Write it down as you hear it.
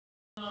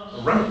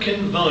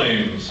Rampkin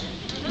Vines.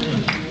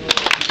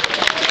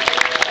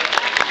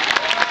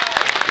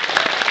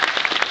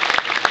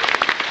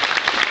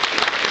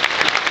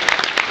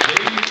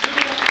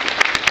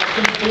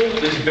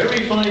 This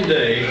very fine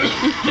day,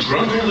 to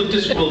grant all the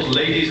Discworld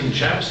ladies and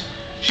chaps,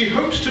 she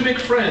hopes to make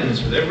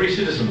friends with every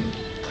citizen,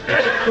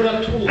 except for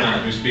that tall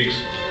man who speaks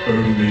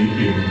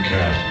only in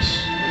caps.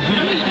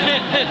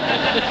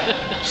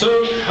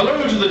 So,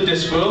 hello to the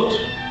Discworld,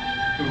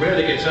 who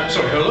rarely gets out.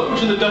 Sorry, hello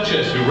to the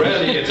Duchess, who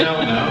rarely gets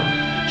out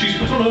now. She's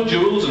put on her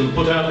jewels and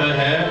put out her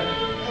hair.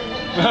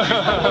 She's put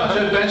out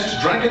her best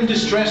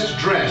dragon-distressed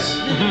dress.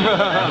 And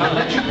I'll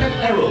let you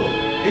pet Errol,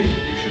 if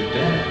you should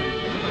dare.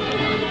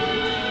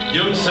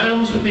 Young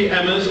Sam's with the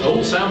Emmas,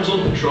 old Sam's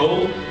on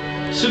patrol.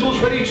 Sybil's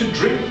ready to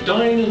drink,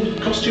 dine,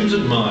 and costumes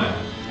admire.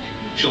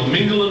 She'll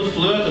mingle and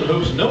flirt and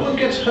hopes no one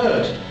gets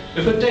hurt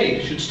if a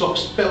date should stop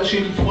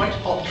belching white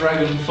hot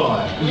dragon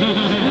fire.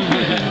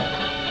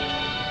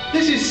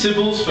 This is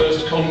Sybil's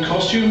first con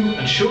costume,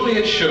 and surely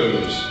it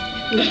shows.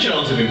 The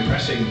chance of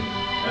impressing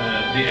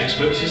the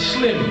experts is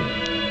slim.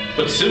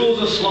 But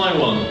Sybil's a sly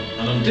one,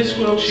 and on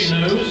Discworld she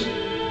knows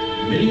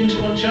 1,000,000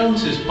 to 1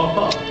 chances pop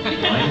up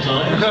 9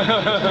 times.